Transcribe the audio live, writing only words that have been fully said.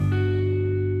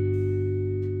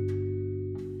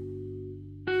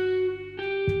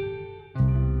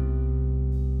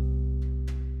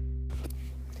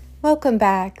Welcome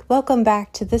back. Welcome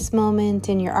back to this moment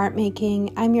in your art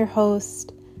making. I'm your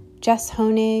host, Jess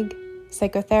Honig,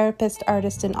 psychotherapist,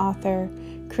 artist, and author,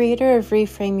 creator of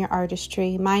Reframe Your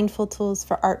Artistry, mindful tools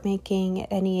for art making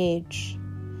at any age.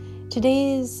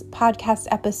 Today's podcast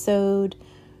episode,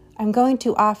 I'm going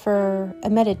to offer a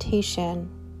meditation.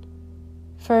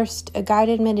 First, a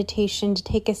guided meditation to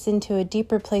take us into a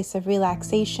deeper place of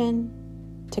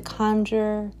relaxation, to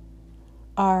conjure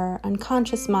our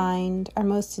unconscious mind, our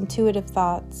most intuitive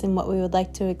thoughts, and what we would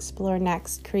like to explore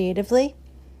next creatively.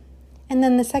 And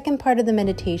then the second part of the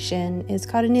meditation is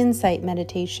called an insight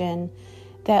meditation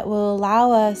that will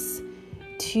allow us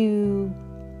to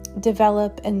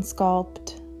develop and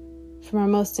sculpt from our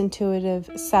most intuitive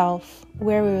self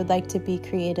where we would like to be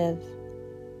creative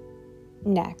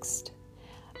next.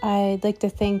 I'd like to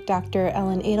thank Dr.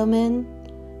 Ellen Edelman,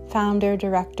 founder,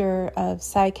 director of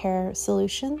PsyCare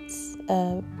Solutions,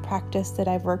 a practice that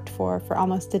I've worked for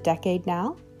almost a decade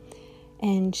now.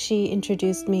 And she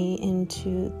introduced me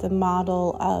into the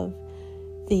model of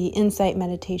the insight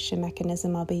meditation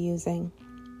mechanism I'll be using.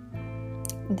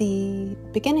 The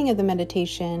beginning of the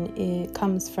meditation, it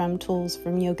comes from tools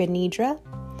from Yoga Nidra.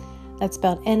 That's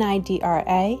spelled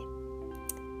Nidra.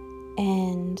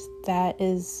 And that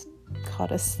is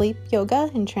called a sleep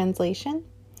yoga in translation,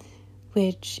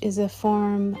 which is a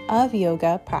form of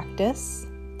yoga practice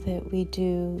that we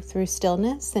do through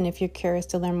stillness. And if you're curious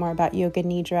to learn more about Yoga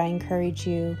Nidra, I encourage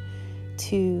you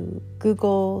to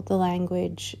Google the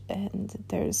language, and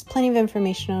there's plenty of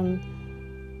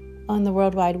information on the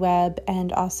World Wide Web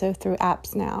and also through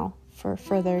apps now for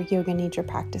further Yoga Nidra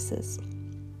practices.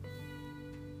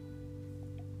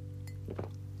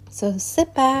 So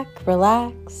sit back,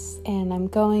 relax, and I'm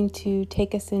going to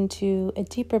take us into a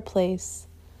deeper place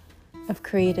of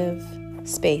creative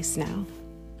space now.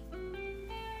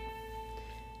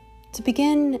 To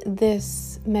begin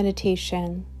this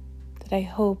meditation that I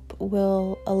hope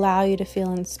will allow you to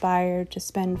feel inspired to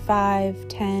spend 5,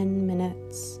 10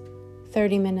 minutes,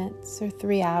 30 minutes, or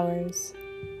 3 hours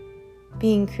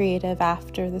being creative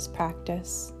after this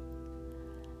practice,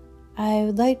 I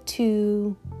would like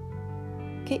to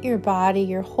get your body,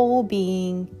 your whole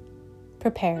being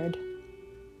prepared.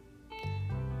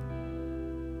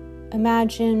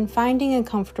 Imagine finding a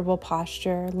comfortable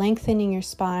posture, lengthening your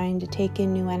spine to take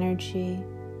in new energy.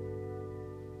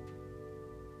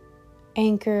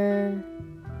 Anchor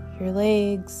your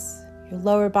legs, your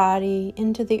lower body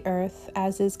into the earth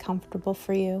as is comfortable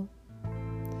for you.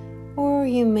 Or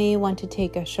you may want to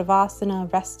take a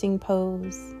Shavasana resting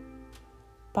pose,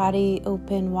 body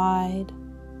open wide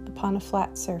upon a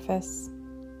flat surface.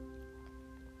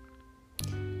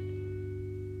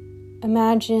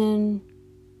 Imagine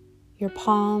your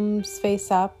palms face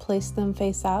up, place them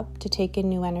face up to take in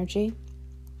new energy.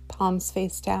 Palms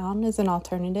face down is an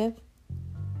alternative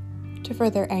to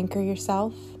further anchor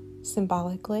yourself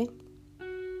symbolically.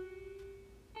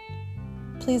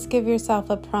 Please give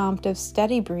yourself a prompt of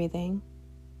steady breathing,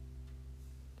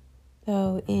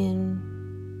 though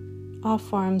in all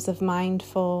forms of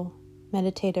mindful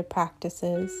meditative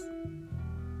practices,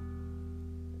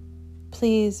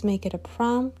 please make it a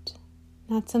prompt,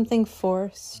 not something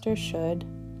forced or should.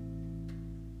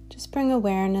 Just bring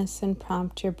awareness and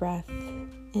prompt your breath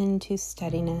into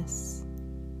steadiness.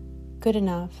 Good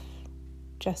enough,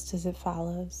 just as it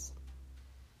follows.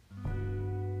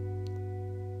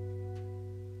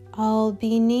 I'll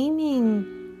be naming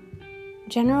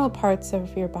general parts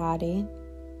of your body,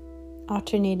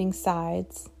 alternating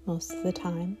sides most of the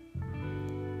time.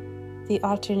 The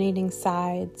alternating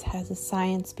sides has a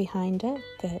science behind it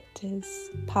that is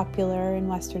popular in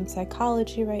Western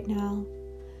psychology right now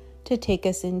to take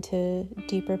us into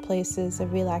deeper places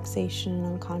of relaxation and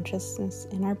unconsciousness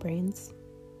in our brains.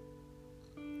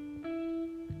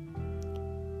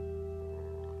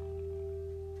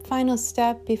 Final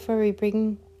step before we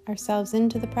bring ourselves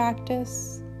into the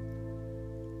practice,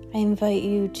 I invite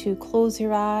you to close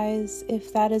your eyes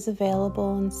if that is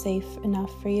available and safe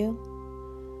enough for you.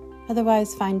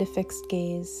 Otherwise, find a fixed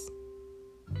gaze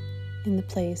in the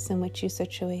place in which you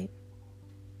situate.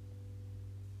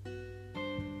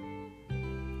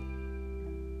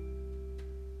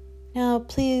 Now,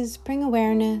 please bring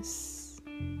awareness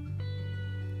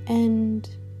and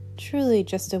truly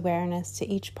just awareness to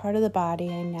each part of the body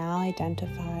I now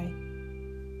identify.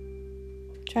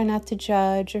 Try not to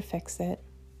judge or fix it.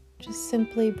 Just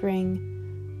simply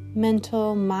bring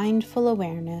mental, mindful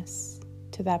awareness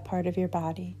to that part of your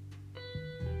body.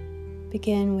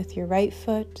 Begin with your right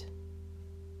foot,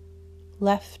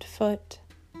 left foot,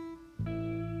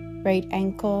 right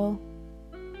ankle,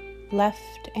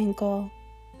 left ankle,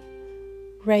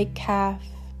 right calf,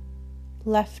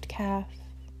 left calf,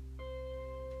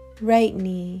 right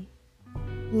knee,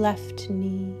 left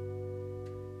knee,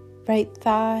 right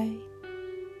thigh,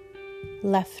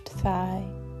 left thigh,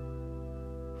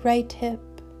 right hip,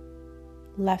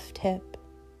 left hip,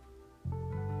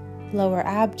 lower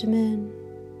abdomen,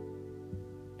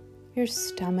 your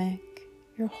stomach,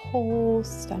 your whole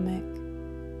stomach.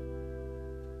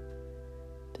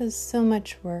 Does so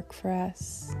much work for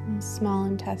us in small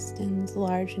intestines,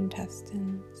 large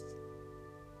intestines.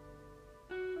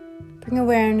 Bring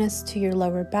awareness to your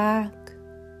lower back,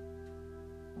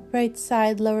 right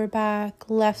side lower back,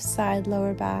 left side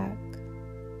lower back.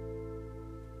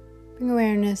 Bring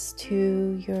awareness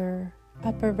to your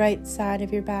upper right side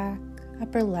of your back,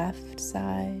 upper left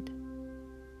side.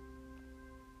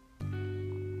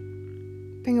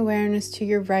 Bring awareness to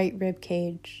your right rib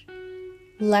cage,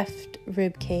 left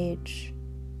rib cage,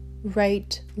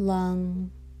 right lung,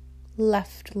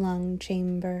 left lung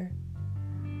chamber.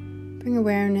 Bring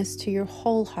awareness to your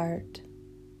whole heart.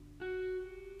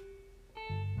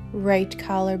 Right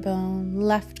collarbone,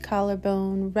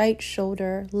 right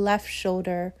shoulder,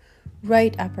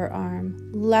 right upper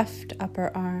arm, left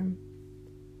upper arm,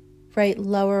 right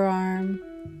lower arm,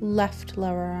 left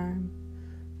lower arm,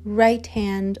 right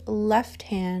hand,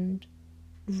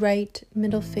 right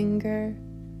middle finger,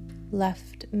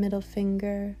 left middle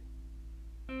finger.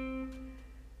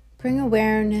 Bring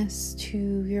awareness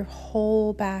to your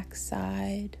whole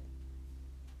backside,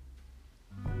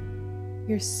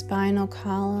 your spinal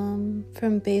column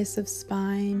from base of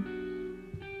spine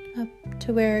up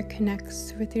to where it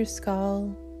connects with your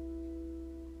skull.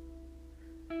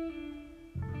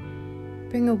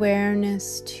 Bring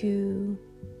awareness to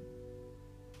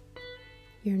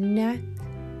your neck,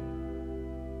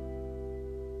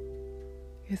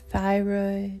 your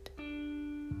thyroid,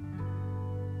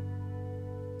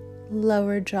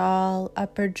 lower jaw,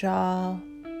 upper jaw,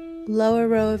 lower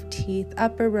row of teeth,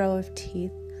 upper row of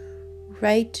teeth,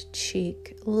 right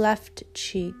cheek, left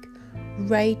cheek,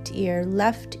 right ear,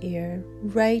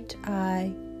 right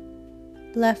eye,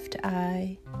 left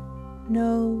eye,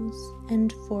 nose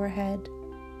and forehead.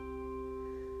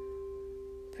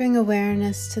 Bring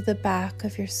awareness to the back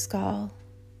of your skull.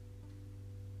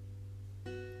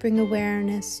 Bring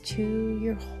awareness to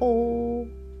your whole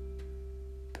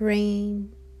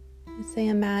brain. Say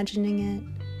imagining it.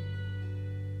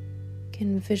 You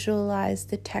can visualize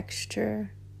the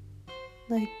texture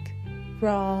like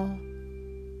raw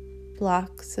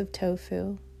blocks of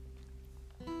tofu.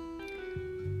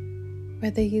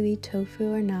 Whether you eat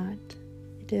tofu or not,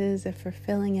 it is a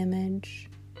fulfilling image.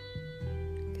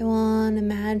 Go on,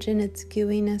 imagine its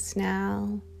gooiness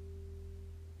now.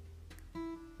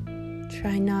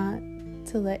 Try not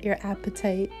to let your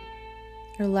appetite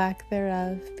or lack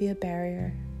thereof be a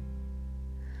barrier.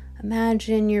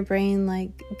 Imagine your brain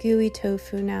like gooey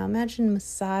tofu now. Imagine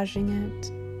massaging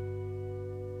it.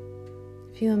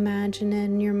 If you imagine it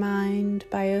in your mind,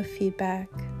 biofeedback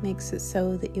makes it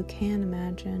so that you can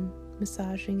imagine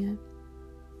massaging it,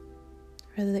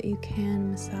 or that you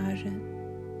can massage it.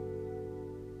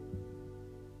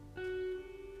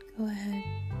 Go ahead.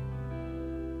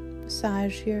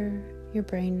 Massage your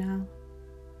brain now.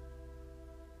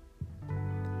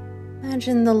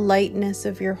 Imagine the lightness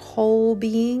of your whole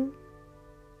being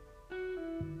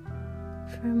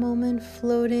for a moment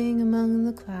floating among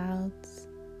the clouds,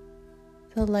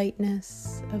 the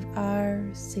lightness of our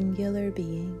singular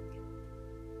being.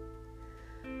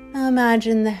 Now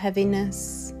imagine the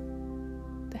heaviness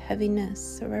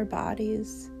of our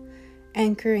bodies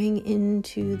anchoring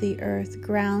into the earth,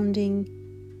 grounding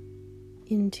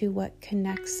into what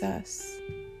connects us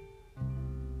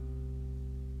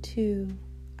to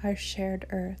our shared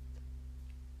earth.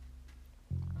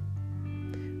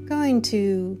 We're going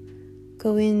to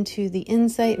go into the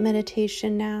insight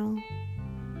meditation now,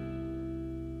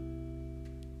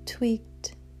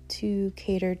 tweaked to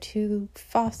cater to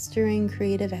fostering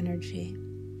creative energy.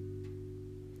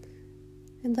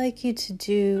 I'd like you to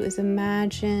do is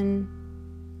imagine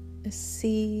a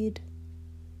seed,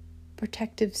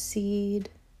 protective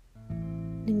seed,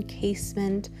 an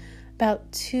encasement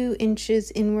about 2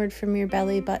 inches inward from your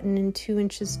belly button and 2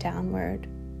 inches downward.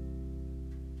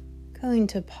 Going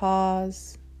to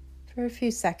pause for a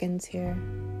few seconds here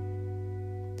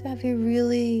to have you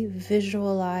really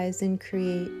visualize and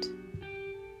create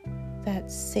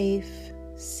that safe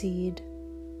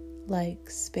seed-like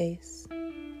space.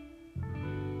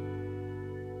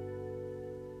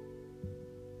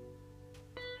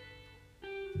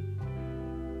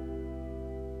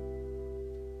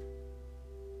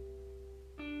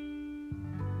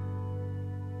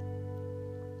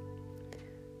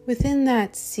 Within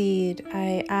that seed,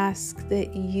 I ask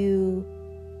that you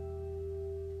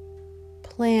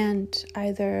plant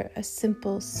either a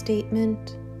simple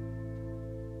statement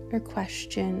or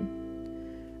question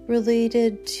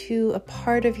related to a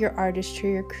part of your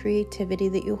artistry or creativity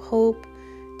that you hope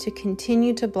to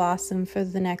continue to blossom for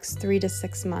the next 3 to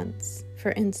 6 months.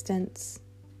 For instance,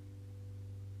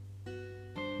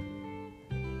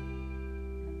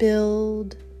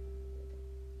 build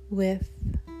with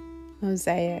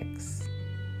mosaics,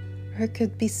 or it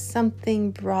could be something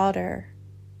broader.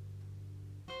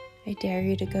 I dare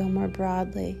you to go more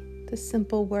broadly. The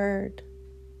simple word.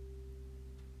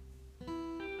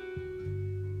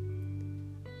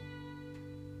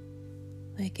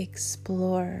 Like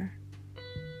explore.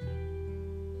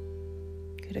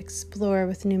 Could explore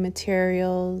with new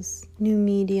materials, new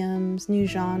mediums, new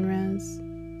genres.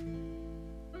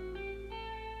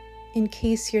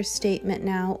 Encase your statement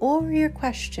now or your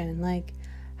question, like,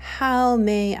 how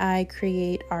may I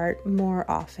create art more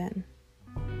often?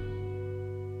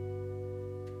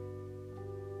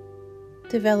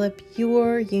 Develop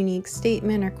your unique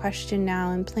statement or question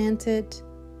now and plant it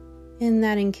in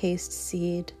that encased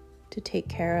seed to take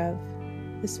care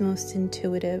of this most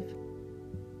intuitive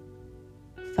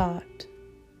thought,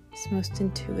 this most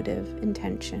intuitive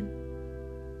intention.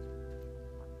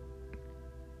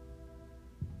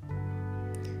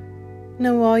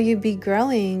 Now, while you be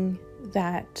growing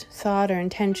that thought or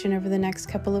intention over the next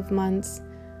couple of months,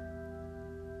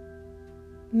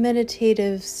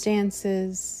 meditative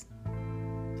stances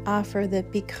offer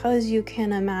that because you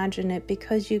can imagine it,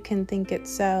 because you can think it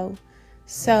so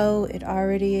it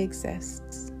already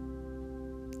exists.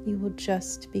 You will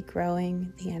just be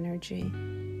growing the energy.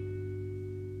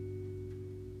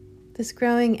 This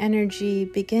growing energy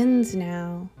begins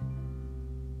now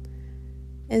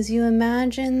as you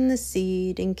imagine the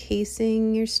seed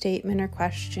encasing your statement or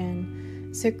question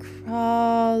as it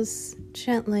crawls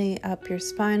gently up your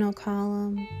spinal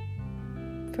column,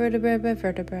 vertebra by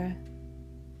vertebra,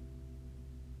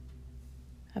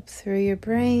 up through your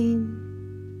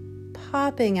brain,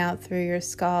 popping out through your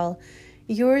skull.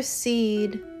 Your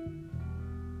seed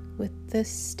with this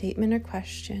statement or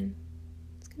question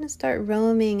is going to start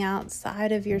roaming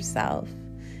outside of yourself,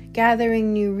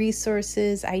 gathering new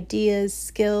resources, ideas,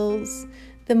 skills.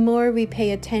 The more we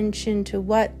pay attention to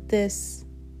what this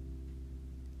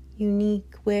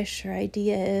unique wish or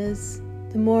idea is,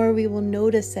 the more we will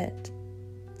notice it.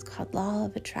 It's called law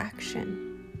of attraction.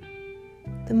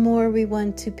 The more we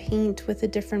want to paint with a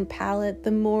different palette,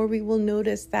 the more we will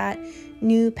notice that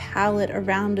new palette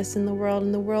around us in the world,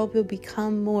 and the world will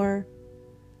become more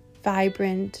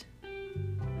vibrant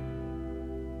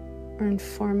or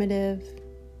informative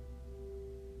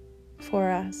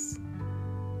for us.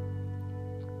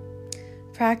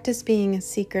 Practice being a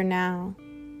seeker now.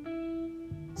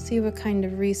 See what kind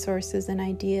of resources and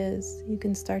ideas you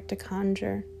can start to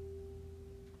conjure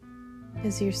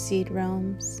as your seed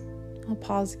roams. I'll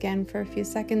pause again for a few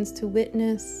seconds to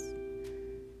witness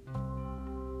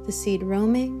the seed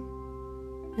roaming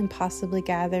and possibly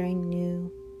gathering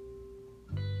new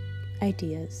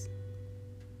ideas.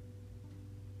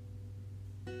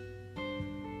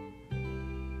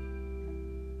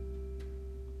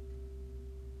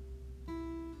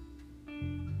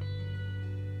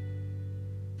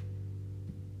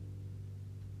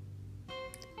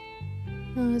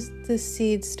 As the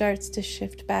seed starts to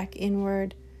shift back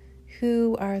inward,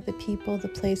 who are the people, the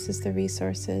places, the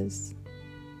resources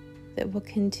that will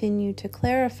continue to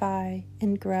clarify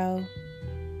and grow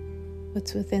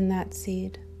what's within that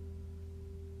seed?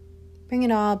 Bring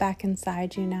it all back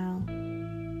inside you now,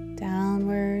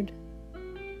 downward,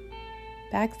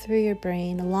 back through your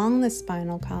brain, along the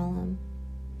spinal column,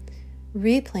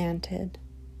 replanted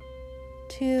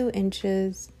 2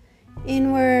 inches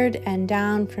inward and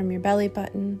down from your belly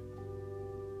button.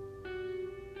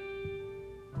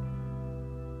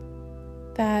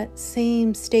 That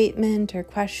same statement or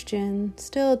question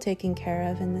still taken care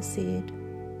of in the seed.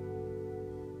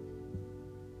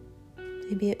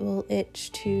 Maybe it will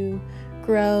itch to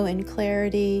grow in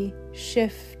clarity,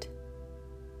 shift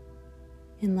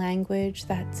in language.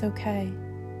 That's okay.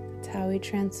 That's how we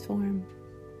transform.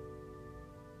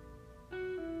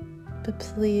 But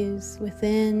please,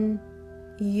 within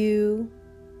you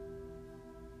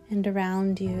and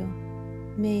around you,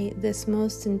 may this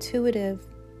most intuitive,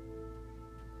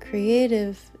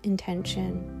 creative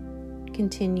intention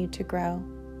continue to grow.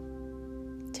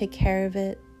 Take care of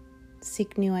it,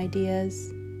 seek new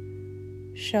ideas,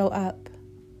 show up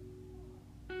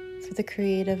for the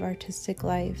creative, artistic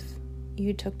life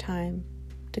you took time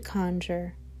to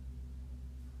conjure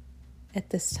at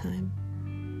this time.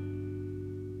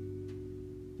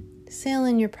 Sail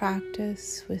in your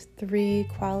practice with 3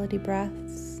 quality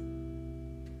breaths.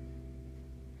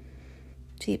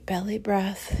 Deep belly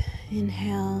breath,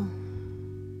 inhale.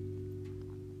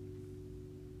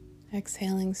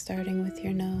 Exhaling, starting with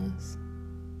your nose.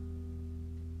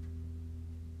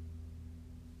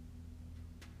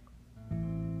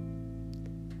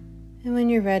 And when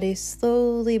you're ready,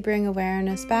 slowly bring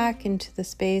awareness back into the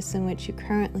space in which you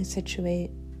currently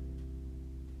situate.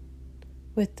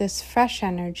 With this fresh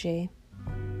energy,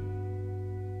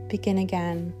 begin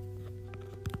again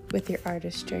with your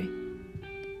artistry.